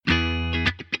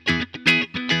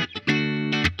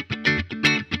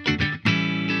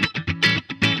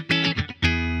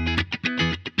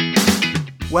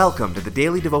Welcome to the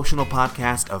daily devotional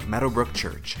podcast of Meadowbrook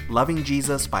Church, loving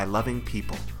Jesus by loving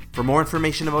people. For more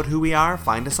information about who we are,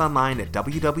 find us online at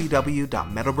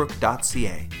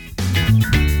www.meadowbrook.ca.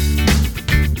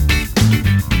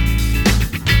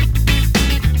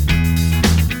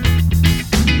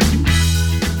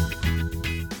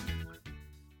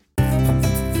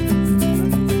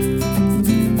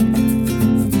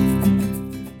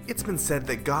 It's been said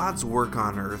that God's work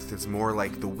on earth is more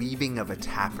like the weaving of a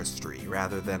tapestry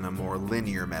rather than a more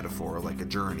linear metaphor like a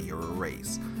journey or a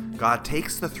race. God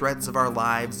takes the threads of our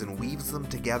lives and weaves them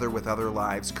together with other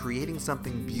lives, creating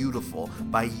something beautiful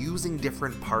by using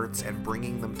different parts and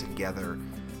bringing them together.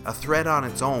 A thread on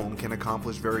its own can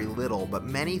accomplish very little, but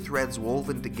many threads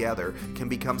woven together can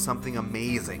become something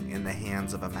amazing in the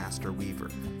hands of a master weaver.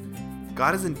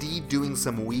 God is indeed doing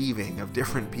some weaving of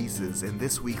different pieces in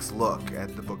this week's look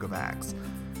at the book of Acts.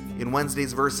 In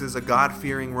Wednesday's verses, a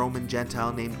God-fearing Roman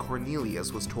Gentile named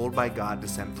Cornelius was told by God to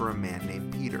send for a man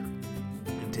named Peter.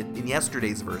 In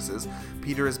yesterday's verses,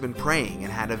 Peter has been praying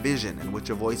and had a vision in which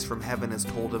a voice from heaven has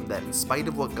told him that in spite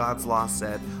of what God's law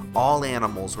said, all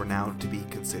animals were now to be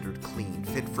considered clean,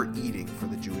 fit for eating for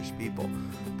the Jewish people.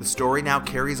 The story now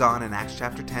carries on in Acts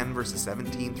chapter 10, verses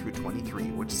 17 through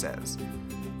 23, which says,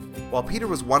 "While Peter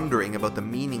was wondering about the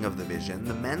meaning of the vision,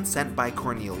 the men sent by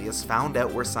Cornelius found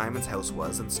out where Simon's house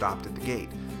was and stopped at the gate.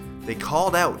 They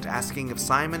called out, asking if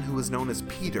Simon, who was known as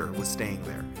Peter, was staying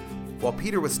there. While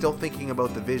Peter was still thinking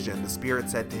about the vision, the Spirit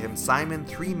said to him, 'Simon,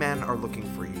 3 men are looking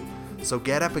for you. So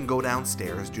get up and go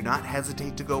downstairs. Do not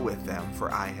hesitate to go with them,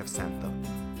 for I have sent them.'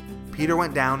 Peter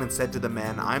went down and said to the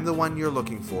men, 'I'm the one you're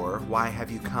looking for. Why have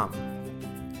you come?'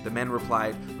 The men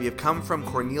replied, 'We have come from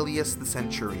Cornelius the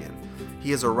centurion.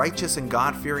 He is a righteous and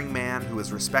God-fearing man who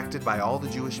is respected by all the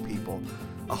Jewish people.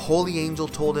 A holy angel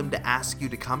told him to ask you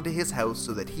to come to his house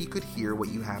so that he could hear what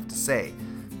you have to say.'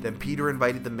 Then Peter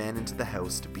invited the men into the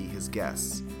house to be his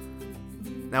guests."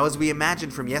 Now, as we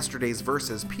imagined from yesterday's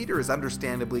verses, Peter is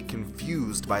understandably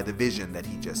confused by the vision that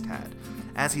he just had.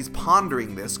 As he's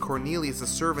pondering this, Cornelius'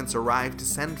 servants arrive to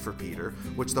send for Peter,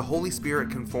 which the Holy Spirit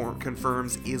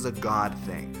confirms is a God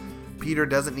thing. Peter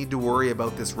doesn't need to worry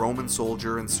about this Roman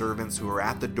soldier and servants who are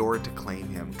at the door to claim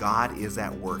him. God is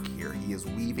at work here. He is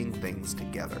weaving things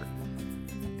together.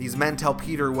 These men tell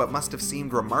Peter what must have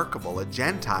seemed remarkable, a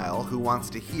Gentile who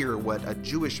wants to hear what a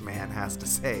Jewish man has to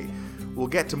say. We'll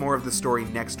get to more of the story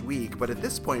next week, but at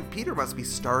this point, Peter must be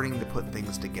starting to put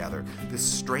things together. This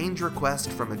strange request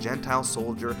from a Gentile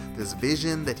soldier, this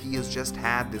vision that he has just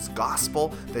had, this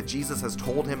gospel that Jesus has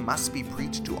told him must be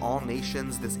preached to all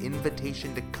nations, this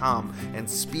invitation to come and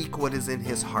speak what is in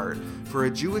his heart. For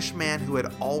a Jewish man who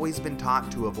had always been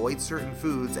taught to avoid certain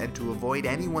foods and to avoid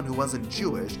anyone who wasn't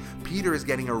Jewish, Peter is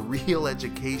getting a real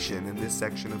education in this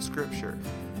section of Scripture.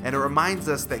 And it reminds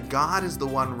us that God is the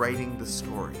one writing the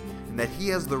story, and that he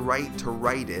has the right to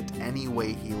write it any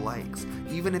way he likes,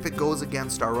 even if it goes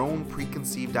against our own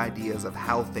preconceived ideas of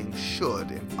how things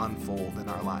should unfold in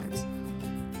our lives.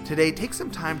 Today, take some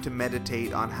time to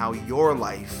meditate on how your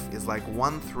life is like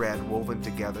one thread woven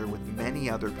together with many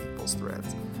other people's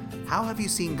threads. How have you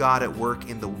seen God at work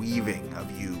in the weaving of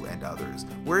you and others?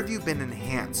 Where have you been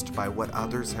enhanced by what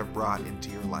others have brought into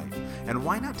your life? And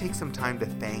why not take some time to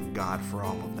thank God for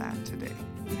all of that today?